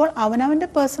 അപ്പോൾ അവനവൻ്റെ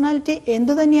പേഴ്സണാലിറ്റി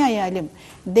എന്തു തന്നെയായാലും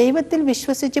ദൈവത്തിൽ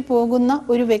വിശ്വസിച്ച് പോകുന്ന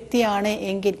ഒരു വ്യക്തിയാണ്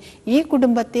എങ്കിൽ ഈ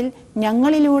കുടുംബത്തിൽ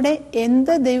ഞങ്ങളിലൂടെ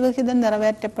എന്ത് ദൈവഹിതം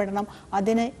നിറവേറ്റപ്പെടണം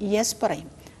അതിന് യെസ് പറയും.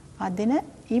 അതിന്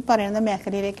ഈ പറയുന്ന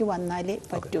മേഖലയിലേക്ക് വന്നാലേ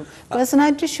പറ്റൂ.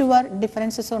 പേഴ്സണാലിറ്റി ഷുവർ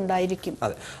ഡിഫറൻസസ് ഉണ്ടായിരിക്കും.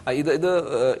 അതെ, ഇത്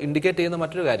ഇൻഡിക്കേറ്റ് ചെയ്യുന്ന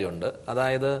മറ്റൊരു കാര്യമുണ്ട്.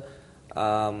 അതായത്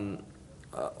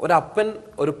ഒരപ്പൻ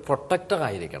ഒരു പ്രൊട്ടക്ടർ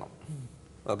ആയിരിക്കണം.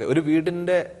 ഓക്കെ, ഒരു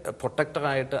വീടിൻ്റെ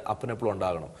പ്രൊട്ടക്ടറായിട്ട് അപ്പനെപ്പോഴും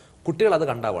ഉണ്ടാകണം. കുട്ടികൾ അത്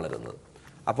കണ്ടാണ് വളരുന്നത്.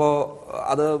 അപ്പോൾ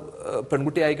അത്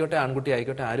പെൺകുട്ടി ആയിക്കോട്ടെ ആൺകുട്ടി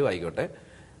ആയിക്കോട്ടെ ആരും ആയിക്കോട്ടെ,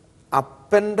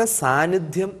 അപ്പൻ്റെ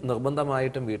സാന്നിധ്യം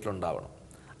നിർബന്ധമായിട്ടും വീട്ടിലുണ്ടാവണം.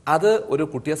 അത് ഒരു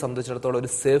കുട്ടിയെ സംബന്ധിച്ചിടത്തോളം ഒരു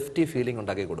സേഫ്റ്റി ഫീലിംഗ്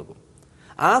ഉണ്ടാക്കി കൊടുക്കും.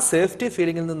 ആ സേഫ്റ്റി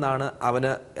ഫീലിംഗിൽ നിന്നാണ്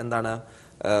അവന് എന്താണ്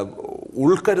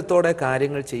ഉൾക്കരുത്തോടെ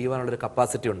കാര്യങ്ങൾ ചെയ്യുവാനുള്ളൊരു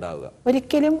കപ്പാസിറ്റി ഉണ്ടാവുക.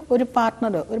 ഒരിക്കലും ഒരു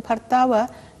പാർട്ട്ണർ, ഒരു ഭർത്താവ്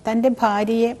തൻ്റെ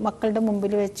ഭാര്യയെ മക്കളുടെ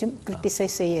മുമ്പിൽ വെച്ചും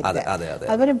ക്രിട്ടിസൈസ് ചെയ്യരുത്.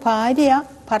 അതുപോലെ ഭാര്യ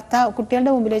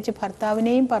കുട്ടികളുടെ മുമ്പിൽ വെച്ച്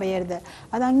ഭർത്താവിനെയും പറയരുത്.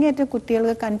 അത് അങ്ങേയറ്റം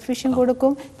കുട്ടികൾക്ക് കൺഫ്യൂഷൻ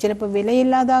കൊടുക്കും, ചിലപ്പോൾ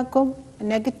വിലയില്ലാതാക്കും,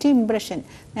 നെഗറ്റീവ് ഇംപ്രഷൻ.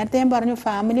 നേരത്തെ ഞാൻ പറഞ്ഞു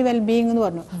ഫാമിലി വെൽബീയിങ് എന്ന്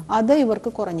പറഞ്ഞു, അത്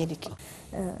ഇവർക്ക് കുറഞ്ഞിരിക്കും.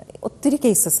 ഒത്തിരി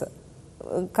കേസസ്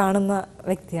കാണുന്ന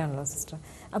വ്യക്തിയാണല്ലോ സിസ്റ്റർ.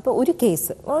 അപ്പോൾ ഒരു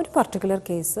കേസ്, ഒരു പർട്ടിക്കുലർ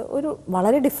കേസ്, ഒരു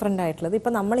വളരെ ഡിഫറെൻ്റ് ആയിട്ടുള്ളത്,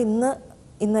 ഇപ്പം നമ്മൾ ഇന്ന്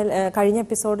കഴിഞ്ഞ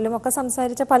എപ്പിസോഡിലും ഒക്കെ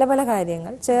സംസാരിച്ച പല പല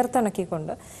കാര്യങ്ങൾ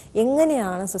ചേർത്തിണക്കിക്കൊണ്ട്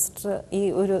എങ്ങനെയാണ് സിസ്റ്റർ ഈ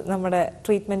ഒരു നമ്മുടെ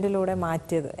ട്രീറ്റ്മെൻറ്റിലൂടെ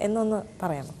മാറ്റിയത് എന്നൊന്ന്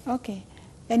പറയാമോ? ഓക്കെ,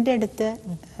 എൻ്റെ അടുത്ത്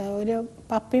ഒരു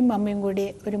പപ്പയും മമ്മയും കൂടി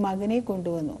ഒരു മകനെ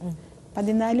കൊണ്ടുവന്നു.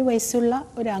 14 വയസ്സുള്ള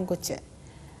ഒരു ആൺകൊച്ച്.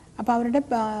 അപ്പോൾ അവരുടെ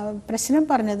പ്രശ്നം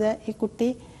പറഞ്ഞത് ഈ കുട്ടി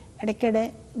ഇടയ്ക്കിടെ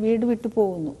വീട് വിട്ടു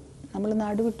പോകുന്നു. നമ്മൾ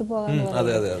നാട് വിട്ടു പോകാന്ന്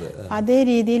പറയുന്നത് അതേ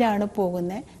രീതിയിലാണ്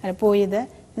പോയത്.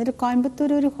 എന്നിട്ട് കോയമ്പത്തൂർ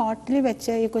ഒരു ഹോട്ടലിൽ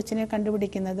വെച്ച് ഈ കൊച്ചിനെ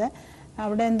കണ്ടുപിടിക്കുന്നത്.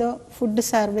 അവിടെ എന്തോ ഫുഡ്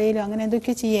സർവേയിലോ അങ്ങനെ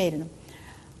എന്തൊക്കെയോ ചെയ്യായിരുന്നു.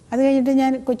 അത് കഴിഞ്ഞിട്ട്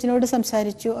ഞാൻ കൊച്ചിനോട്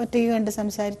സംസാരിച്ചു, ഒറ്റയ്ക്ക് കണ്ട്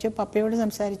സംസാരിച്ചു, പപ്പയോട്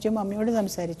സംസാരിച്ചു, മമ്മിയോട്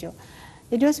സംസാരിച്ചു.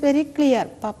 It was very clear,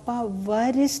 papa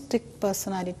very strict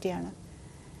പേഴ്സണാലിറ്റിയാണ്.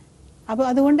 അപ്പോൾ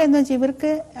അതുകൊണ്ട് എന്താ വെച്ചാൽ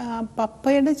ഇവർക്ക്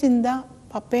പപ്പയുടെ ചിന്ത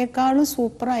പപ്പയെക്കാളും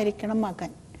സൂപ്പറായിരിക്കണം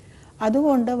മകൻ.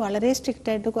 അതുകൊണ്ട് വളരെ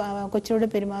സ്ട്രിക്റ്റായിട്ട് കൊച്ചിനോട്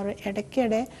പെരുമാറും.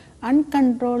 ഇടയ്ക്കിടെ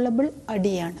അൺകൺട്രോളബിൾ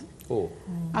അടിയാണ്.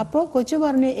 അപ്പോൾ കൊച്ചു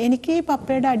പറഞ്ഞു, എനിക്ക് ഈ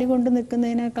പപ്പയുടെ അടി കൊണ്ട്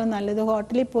നിൽക്കുന്നതിനേക്കാൾ നല്ലത്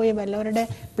ഹോട്ടലിൽ പോയി വല്ലവരുടെ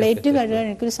പ്ലേറ്റ് കഴുകാൻ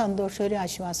എനിക്കൊരു സന്തോഷം, ഒരു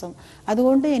ആശ്വാസം.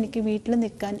 അതുകൊണ്ട് എനിക്ക് വീട്ടിൽ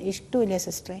നിൽക്കാൻ ഇഷ്ടമില്ല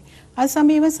സിസ്റ്ററെ. അത്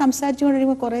സമയം ഇവൻ സംസാരിച്ചു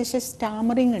കൊണ്ടിരിക്കുമ്പോൾ കുറേശ്ശെ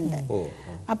സ്റ്റാമറിങ് ഉണ്ട്.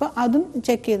 അപ്പോൾ അതും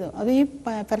ചെക്ക് ചെയ്തു. അത് ഈ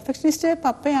പെർഫെക്ഷനിസ്റ്റ്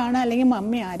പപ്പയാണ് അല്ലെങ്കിൽ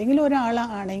മമ്മി ആരെങ്കിലും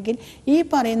ഒരാളാണെങ്കിൽ ഈ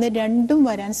പറയുന്ന രണ്ടും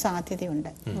വരാൻ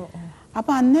സാധ്യതയുണ്ട്.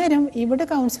 അപ്പോൾ അന്നേരം ഇവിടെ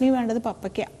കൗൺസിലിംഗ് വേണ്ടത്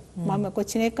പപ്പയ്ക്കാണ്.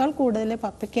 കൊച്ചിനേക്കാൾ കൂടുതൽ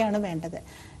പപ്പയ്ക്കാണ് വേണ്ടത്.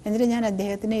 എന്നിട്ട് ഞാൻ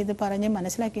അദ്ദേഹത്തിന് ഇത് പറഞ്ഞ്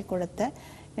മനസ്സിലാക്കി കൊടുത്ത്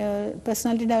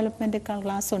പേഴ്സണാലിറ്റി ഡെവലപ്മെൻറ്റ്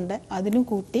ക്ലാസ് ഉണ്ട്, അതിലും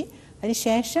കൂട്ടി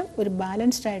അതിനുശേഷം ഒരു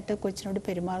ബാലൻസ്ഡ് ആയിട്ട് കൊച്ചിനോട്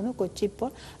പെരുമാറുന്നു. കൊച്ചിപ്പോൾ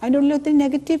അതിൻ്റെ ഉള്ളിൽ ഒത്തിരി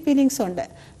നെഗറ്റീവ് ഫീലിങ്സ് ഉണ്ട്.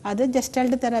 അത്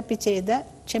ജസ്റ്റാൾട്ട് തെറാപ്പി ചെയ്ത്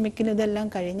ക്ഷമിക്കലും ഇതെല്ലാം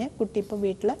കഴിഞ്ഞ് കുട്ടി ഇപ്പോൾ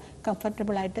വീട്ടിൽ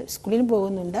കംഫർട്ടബിളായിട്ട് സ്കൂളിൽ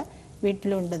പോകുന്നുണ്ട്,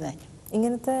 വീട്ടിലുണ്ട് തന്നെ.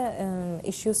 ഇങ്ങനത്തെ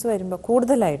ഇഷ്യൂസ് വരുമ്പോൾ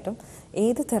കൂടുതലായിട്ടും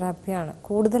ഏത് തെറാപ്പിയാണ്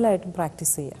കൂടുതലായിട്ടും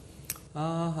പ്രാക്ടീസ് ചെയ്യുക?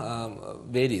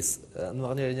 വേരീസ് എന്ന്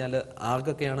പറഞ്ഞു കഴിഞ്ഞാൽ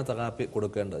ആർക്കൊക്കെയാണ് തെറാപ്പി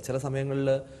കൊടുക്കേണ്ടത്. ചില സമയങ്ങളിൽ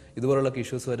ഇതുപോലുള്ള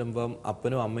ഇഷ്യൂസ് വരുമ്പം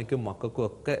അപ്പനും അമ്മയ്ക്കും മക്കൾക്കും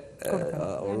ഒക്കെ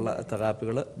ഉള്ള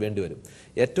തെറാപ്പികൾ വേണ്ടിവരും.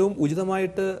 ഏറ്റവും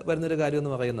ഉചിതമായിട്ട് വരുന്നൊരു കാര്യം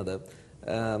എന്ന് പറയുന്നത്,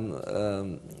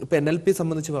 ഇപ്പം NLP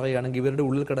സംബന്ധിച്ച് പറയുകയാണെങ്കിൽ ഇവരുടെ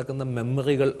ഉള്ളിൽ കിടക്കുന്ന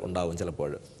മെമ്മറികൾ ഉണ്ടാവും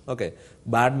ചിലപ്പോൾ. ഓക്കെ,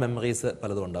 ബാഡ് മെമ്മറീസ്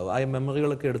പലതും ഉണ്ടാവും. ആ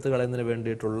മെമ്മറികളൊക്കെ എടുത്തു കളയുന്നതിന്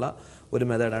വേണ്ടിയിട്ടുള്ള ഒരു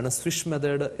മെത്തേഡാണ് സ്വിഷ്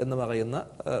മെത്തേഡ് എന്ന് പറയുന്ന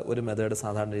ഒരു മെത്തേഡ്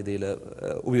സാധാരണ രീതിയിൽ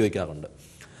ഉപയോഗിക്കാറുണ്ട്.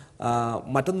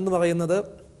 മറ്റൊന്ന് പറയുന്നത്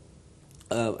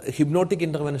ഹിപ്നോട്ടിക്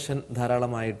ഇൻ്റർവെൻഷൻ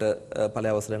ധാരാളമായിട്ട് പല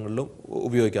അവസരങ്ങളിലും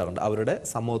ഉപയോഗിക്കാറുണ്ട്. അവരുടെ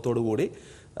സമ്മതത്തോടു കൂടി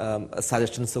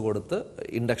സജഷൻസ് കൊടുത്ത്,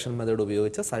 ഇൻഡക്ഷൻ മെത്തേഡ്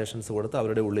ഉപയോഗിച്ച് സജഷൻസ് കൊടുത്ത്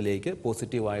അവരുടെ ഉള്ളിലേക്ക്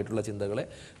പോസിറ്റീവായിട്ടുള്ള ചിന്തകളെ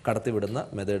കടത്തിവിടുന്ന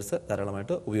മെത്തേഡ്സ്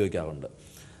ധാരാളമായിട്ട് ഉപയോഗിക്കാറുണ്ട്.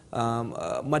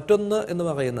 മറ്റൊന്ന് എന്ന്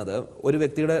പറയുന്നത് ഒരു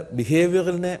വ്യക്തിയുടെ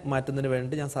ബിഹേവിയറിനെ മാറ്റുന്നതിന്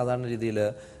വേണ്ടി ഞാൻ സാധാരണ രീതിയിൽ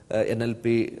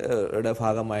NLPയുടെ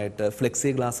ഭാഗമായിട്ട് ഫ്ലെക്സി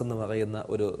ഗ്ലാസ് എന്ന് പറയുന്ന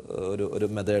ഒരു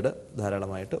മെത്തേഡ്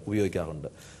ധാരാളമായിട്ട് ഉപയോഗിക്കാറുണ്ട്.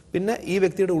 പിന്നെ ഈ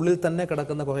വ്യക്തിയുടെ ഉള്ളിൽ തന്നെ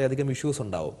കിടക്കുന്ന കുറേയധികം ഇഷ്യൂസ്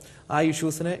ഉണ്ടാവും. ആ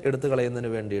ഇഷ്യൂസിനെ എടുത്തു കളയുന്നതിന്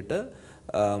വേണ്ടിയിട്ട്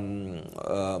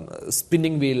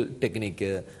സ്പിന്നിങ് വീൽ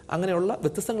ടെക്നിക്ക്, അങ്ങനെയുള്ള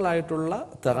വ്യത്യസ്തങ്ങളായിട്ടുള്ള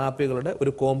തെറാപ്പികളുടെ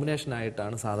ഒരു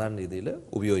കോമ്പിനേഷനായിട്ടാണ് സാധാരണ രീതിയിൽ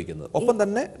ഉപയോഗിക്കുന്നത്. ഒപ്പം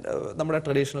തന്നെ നമ്മുടെ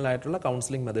ട്രഡീഷണൽ ആയിട്ടുള്ള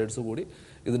കൗൺസിലിംഗ് മെത്തേഡ്സ് കൂടി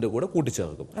ഇതിൻ്റെ കൂടെ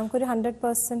കൂട്ടിച്ചേർക്കും. നമുക്കൊരു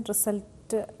 100% റിസൾട്ട്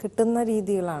ബെനിഫിറ്റ് കിട്ടുന്ന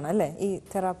രീതികളാണ് അല്ലേ ഈ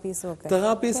തെറാപ്പീസും ഒക്കെ?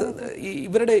 തെറാപ്പീസ്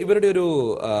ഇവരുടെ ഒരു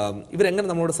ഇവരെങ്ങനെ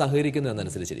നമ്മളോട് സഹകരിക്കുന്നു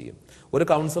എന്നനുസരിച്ചിരിക്കും. ഒരു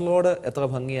കൗൺസിലറോട് എത്ര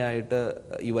ഭംഗിയായിട്ട്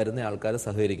ഈ വരുന്ന ആൾക്കാർ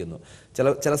സഹകരിക്കുന്നു.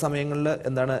 ചില സമയങ്ങളിൽ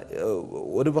എന്താണ്,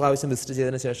 ഒരു പ്രാവശ്യം വിസിറ്റ്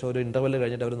ചെയ്തതിന് ശേഷം ഒരു ഇന്റർവെൽ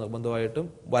കഴിഞ്ഞിട്ട് അവർ നിർബന്ധമായിട്ടും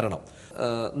വരണം.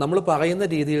 നമ്മൾ പറയുന്ന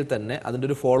രീതിയിൽ തന്നെ അതിൻ്റെ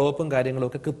ഒരു ഫോളോ അപ്പും കാര്യങ്ങളും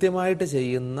ഒക്കെ കൃത്യമായിട്ട്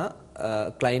ചെയ്യുന്ന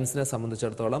ക്ലയൻസിനെ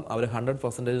സംബന്ധിച്ചിടത്തോളം അവർ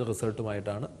 100%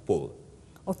 റിസൾട്ടുമായിട്ടാണ് പോകുക.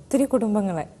 ഒത്തിരി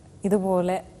കുടുംബങ്ങളെ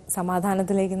ഇതുപോലെ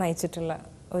സമാധാനത്തിലേക്ക് നയിച്ചിട്ടുള്ള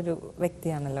ഒരു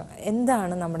വ്യക്തിയാണല്ലോ.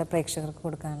 എന്താണ് നമ്മുടെ പ്രേക്ഷകർക്ക്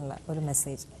കൊടുക്കാനുള്ള ഒരു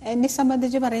മെസ്സേജ്? എന്നെ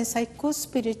സംബന്ധിച്ച് പറയും, സൈക്കോ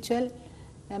സ്പിരിച്വൽ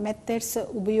മെത്തേഡ്സ്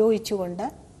ഉപയോഗിച്ചുകൊണ്ട്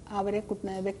അവരെ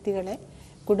വ്യക്തികളെ,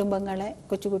 കുടുംബങ്ങളെ,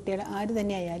 കൊച്ചുകുട്ടികളെ ആര്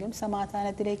തന്നെയായാലും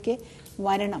സമാധാനത്തിലേക്ക്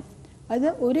വരണം. അത്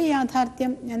ഒരു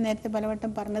യാഥാർത്ഥ്യം ഞാൻ നേരത്തെ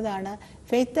പലവട്ടം പറഞ്ഞതാണ്.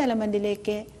 ഫെയ്ത്ത്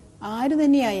എലമെൻറ്റിലേക്ക് ആര്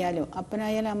തന്നെയായാലും,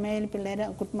 അപ്പനായാലും അമ്മയായാലും പിള്ളേരെ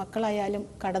മക്കളായാലും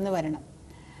കടന്നു വരണം.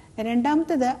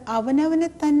 രണ്ടാമത്തത്, അവനവനെ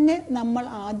തന്നെ നമ്മൾ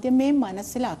ആദ്യമേ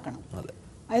മനസ്സിലാക്കണം.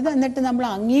 അത് എന്നിട്ട് നമ്മൾ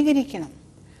അംഗീകരിക്കണം.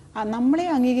 നമ്മളെ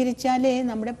അംഗീകരിച്ചാലേ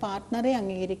നമ്മുടെ പാർട്ട്ണറെ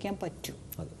അംഗീകരിക്കാൻ പറ്റൂ.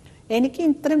 എനിക്ക്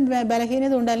ഇത്രയും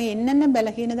ബലഹീനത ഉണ്ടായാലും എന്നെ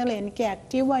ബലഹീനതകൾ എനിക്ക്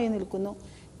ആക്റ്റീവായി നിൽക്കുന്നു,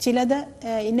 ചിലത്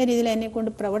ഇന്ന രീതിയിൽ എന്നെ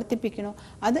കൊണ്ട് പ്രവർത്തിപ്പിക്കണോ,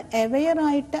 അത്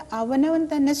അവെയറായിട്ട് അവനവൻ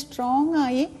തന്നെ സ്ട്രോങ്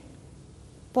ആയി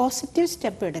പോസിറ്റീവ്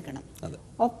സ്റ്റെപ്പ് എടുക്കണം.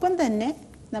 ഒപ്പം തന്നെ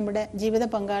നമ്മുടെ ജീവിത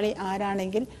പങ്കാളി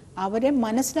ആരാണെങ്കിൽ അവരെ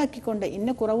മനസ്സിലാക്കിക്കൊണ്ട് ഇന്ന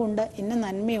കുറവുണ്ട്, ഇന്ന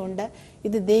നന്മയുണ്ട്,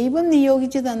 ഇത് ദൈവം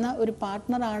നിയോഗിച്ചു തന്ന ഒരു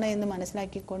പാർട്ട്ണറാണ് എന്ന്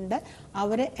മനസ്സിലാക്കിക്കൊണ്ട്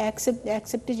അവരെ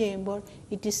ആക്സെപ്റ്റ് ചെയ്യുമ്പോൾ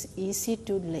it is easy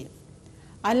to live.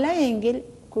 അല്ല എങ്കിൽ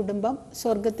കുടുംബം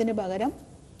സ്വർഗത്തിന് പകരം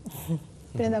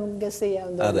പിന്നെ നമുക്ക് ഗസ്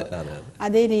ചെയ്യാവുന്ന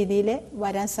അതേ രീതിയിൽ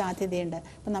വരാൻ സാധ്യതയുണ്ട്.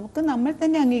 അപ്പം നമുക്ക് നമ്മൾ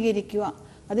തന്നെ അംഗീകരിക്കുക.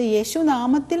 അത് യേശു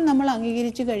നാമത്തിൽ നമ്മൾ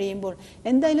അംഗീകരിച്ചു കഴിയുമ്പോൾ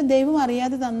എന്തായാലും ദൈവം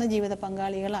അറിയാതെ തന്ന ജീവിത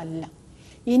പങ്കാളികളല്ല.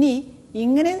 ഇനി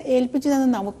ഇങ്ങനെ ഏൽപ്പിച്ചു തന്ന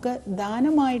നമുക്ക്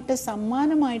ദാനമായിട്ട്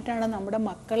സമ്മാനമായിട്ടാണ് നമ്മുടെ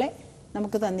മക്കളെ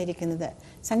നമുക്ക് തന്നിരിക്കുന്നത്.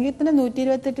 സങ്കീർത്തനം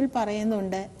 128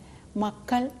 പറയുന്നുണ്ട്,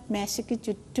 മക്കൾ മേശയ്ക്ക്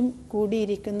ചുറ്റും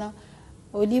കൂടിയിരിക്കുന്ന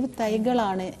ഒലിവ്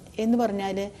തൈകളാണ് എന്ന്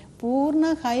പറഞ്ഞാൽ പൂർണ്ണ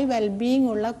ഹൈ വെൽബീയിങ്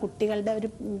ഉള്ള കുട്ടികളുടെ ഒരു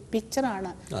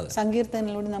പിക്ചറാണ്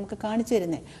സങ്കീർത്തനങ്ങളിലൂടെ നമുക്ക് കാണിച്ചു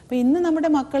തരുന്നത്. അപ്പം ഇന്ന്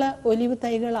നമ്മുടെ മക്കള് ഒലിവ്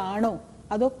തൈകളാണോ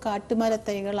അതോ കാട്ടുമര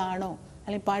തൈകളാണോ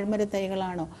അല്ലെങ്കിൽ പാഴ്മര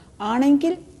തൈകളാണോ?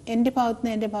 ആണെങ്കിൽ എൻ്റെ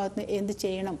ഭാഗത്തുനിന്ന് എന്ത്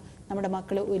ചെയ്യണം നമ്മുടെ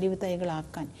മക്കളെ ഒലിവ്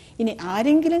തൈകളാക്കാൻ? ഇനി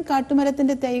ആരെങ്കിലും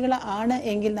കാട്ടുമരത്തിൻ്റെ തൈകൾ ആണ്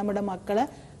എങ്കിൽ നമ്മുടെ മക്കള്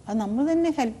അത് നമ്മൾ തന്നെ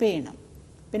ഹെൽപ്പ് ചെയ്യണം.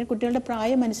 പിന്നെ കുട്ടികളുടെ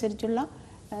പ്രായം അനുസരിച്ചുള്ള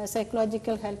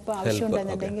സൈക്കോളജിക്കൽ ഹെൽപ്പ്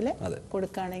ആവശ്യമുണ്ടെന്നുണ്ടെങ്കിൽ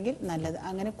കൊടുക്കുകയാണെങ്കിൽ നല്ലത്.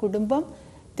 അങ്ങനെ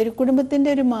തിരുക്കുടുംബത്തിൻ്റെ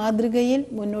ഒരു മാതൃകയിൽ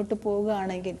മുന്നോട്ട്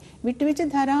പോവുകയാണെങ്കിൽ വിട്ടുവീഴ്ച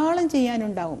ധാരാളം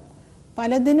ചെയ്യാനുണ്ടാവും.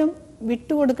 പലതിനും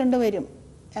വിട്ടുകൊടുക്കേണ്ടി വരും.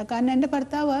 കാരണം എൻ്റെ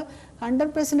ഭർത്താവ്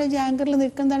 100% ആങ്കറിൽ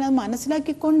നിൽക്കുന്നതാണ്, അത്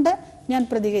മനസ്സിലാക്കിക്കൊണ്ട് ഞാൻ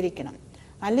പ്രതികരിക്കണം.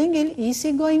 അല്ലെങ്കിൽ ഈസി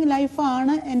ഗോയിങ്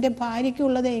ലൈഫാണ് എൻ്റെ ഭാര്യയ്ക്ക്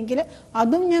ഉള്ളത് എങ്കിൽ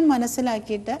അതും ഞാൻ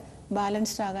മനസ്സിലാക്കിയിട്ട്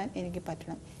ബാലൻസ്ഡ് ആകാൻ എനിക്ക്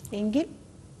പറ്റണം. എങ്കിൽ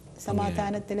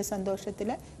സമാധാനത്തിൽ സന്തോഷത്തിൽ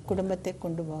കുടുംബത്തെ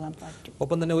കൊണ്ടുപോകാൻ പറ്റും.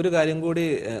 ഒപ്പം തന്നെ ഒരു കാര്യം കൂടി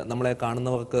നമ്മളെ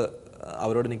കാണുന്നവർക്ക്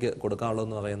അവരോട് എനിക്ക്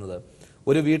കൊടുക്കാനുള്ളതെന്ന് പറയുന്നത്,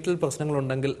 ഒരു വീട്ടിൽ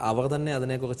പ്രശ്നങ്ങളുണ്ടെങ്കിൽ അവർ തന്നെ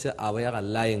അതിനെക്കുറിച്ച് അവെയർ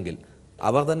അല്ല എങ്കിൽ,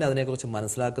 അവർ തന്നെ അതിനെക്കുറിച്ച്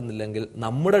മനസ്സിലാക്കുന്നില്ലെങ്കിൽ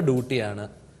നമ്മുടെ ഡ്യൂട്ടിയാണ്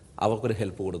അവർക്കൊരു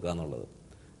ഹെൽപ്പ് കൊടുക്കുക എന്നുള്ളത്.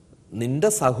 നിന്റെ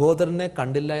സഹോദരനെ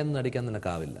കണ്ടില്ല എന്ന് നടിക്കാൻ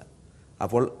നിനക്കാവില്ല.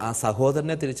 അപ്പോൾ ആ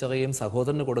സഹോദരനെ തിരിച്ചറിയുകയും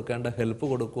സഹോദരന് കൊടുക്കേണ്ട ഹെൽപ്പ്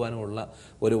കൊടുക്കുവാനുമുള്ള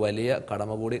ഒരു വലിയ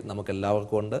കടമ കൂടി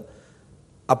നമുക്കെല്ലാവർക്കും ഉണ്ട്.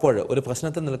 അപ്പോൾ ഒരു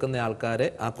പ്രശ്നത്തിൽ നിൽക്കുന്ന ആൾക്കാരെ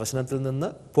ആ പ്രശ്നത്തിൽ നിന്ന്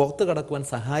പുറത്തു കടക്കുവാൻ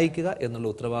സഹായിക്കുക എന്നുള്ള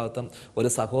ഉത്തരവാദിത്വം ഒരു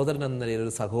സഹോദരൻ എന്ന നിലയിൽ,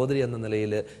 ഒരു സഹോദരി എന്ന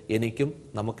നിലയിൽ എനിക്കും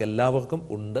നമുക്കെല്ലാവർക്കും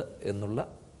ഉണ്ട് എന്നുള്ള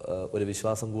ഒരു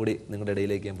വിശ്വാസം കൂടി നിങ്ങളുടെ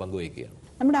ഇടയിലേക്ക് ഞാൻ പങ്കുവയ്ക്കുകയാണ്.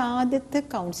 നമ്മുടെ ആദ്യത്തെ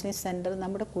കൗൺസിലിംഗ് സെന്റർ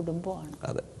നമ്മുടെ കുടുംബമാണ്.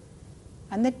 അതെ.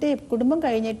 എന്നിട്ട് കുടുംബം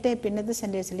കഴിഞ്ഞിട്ട് പിന്നത്തെ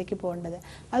സെന്റേഴ്സിലേക്ക് പോകേണ്ടത്.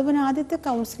 അതുപോലെ ആദ്യത്തെ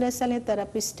കൗൺസിലേഴ്സ് അല്ലെങ്കിൽ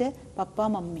തെറാപ്പിസ്റ്റ് പപ്പ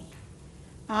മമ്മി.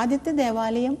 ആദ്യത്തെ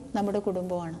ദേവാലയം നമ്മുടെ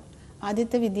കുടുംബമാണ്.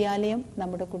 ആദ്യത്തെ വിദ്യാലയം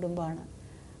നമ്മുടെ കുടുംബമാണ്.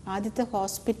 ആദ്യത്തെ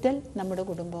ഹോസ്പിറ്റൽ നമ്മുടെ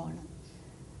കുടുംബമാണ്.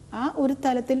 ആ ഒരു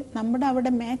തലത്തിൽ നമ്മുടെ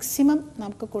അവിടെ മാക്സിമം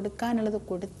നമുക്ക് കൊടുക്കാനുള്ളത്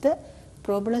കൊടുത്ത്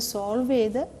പ്രോബ്ലം സോൾവ്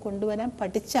ചെയ്ത് കൊണ്ടുവരാൻ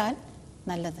പഠിച്ചാൽ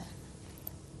നല്ലതാണ്.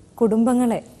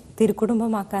 കുടുംബങ്ങളെ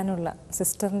തിരുക്കുടുംബമാക്കാനുള്ള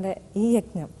സിസ്റ്ററിൻ്റെ ഈ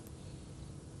യജ്ഞം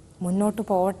മുന്നോട്ട്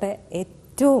പോവട്ടെ.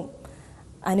 ഏറ്റവും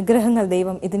അനുഗ്രഹങ്ങൾ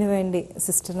ദൈവം ഇതിനു വേണ്ടി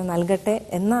സിസ്റ്ററിന് നൽകട്ടെ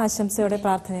എന്ന ആശംസയോടെ,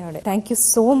 പ്രാർത്ഥനയോടെ. Thank you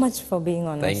so much for being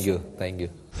on. Thank you.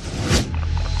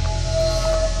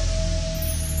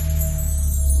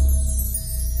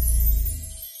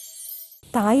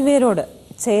 തായ്വേരോട്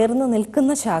ചേർന്ന്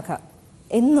നിൽക്കുന്ന ശാഖ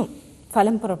എന്നും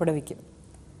ഫലം പുറപ്പെടുവിക്കും.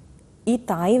 ഈ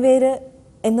തായ്വേര്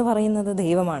എന്ന് പറയുന്നത്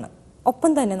ദൈവമാണ്.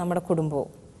 ഒപ്പം തന്നെ നമ്മുടെ കുടുംബവും.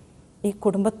 ഈ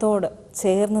കുടുംബത്തോട്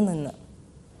ചേർന്ന് നിന്ന്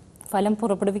ഫലം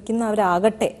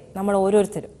പുറപ്പെടുവിക്കുന്നവരാകട്ടെ നമ്മൾ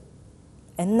ഓരോരുത്തരും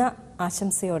എന്ന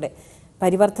ആശംസയോടെ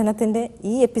പരിവർത്തനത്തിൻ്റെ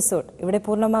ഈ എപ്പിസോഡ് ഇവിടെ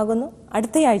പൂർണ്ണമാകുന്നു.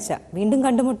 അടുത്തയാഴ്ച വീണ്ടും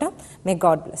കണ്ടുമുട്ടാം. May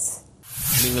God bless.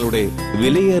 നിങ്ങളുടെ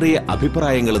വിലയേറിയ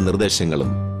അഭിപ്രായങ്ങളും നിർദ്ദേശങ്ങളും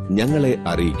ഞങ്ങളെ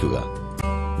അറിയിക്കുക.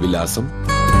 വിലാസം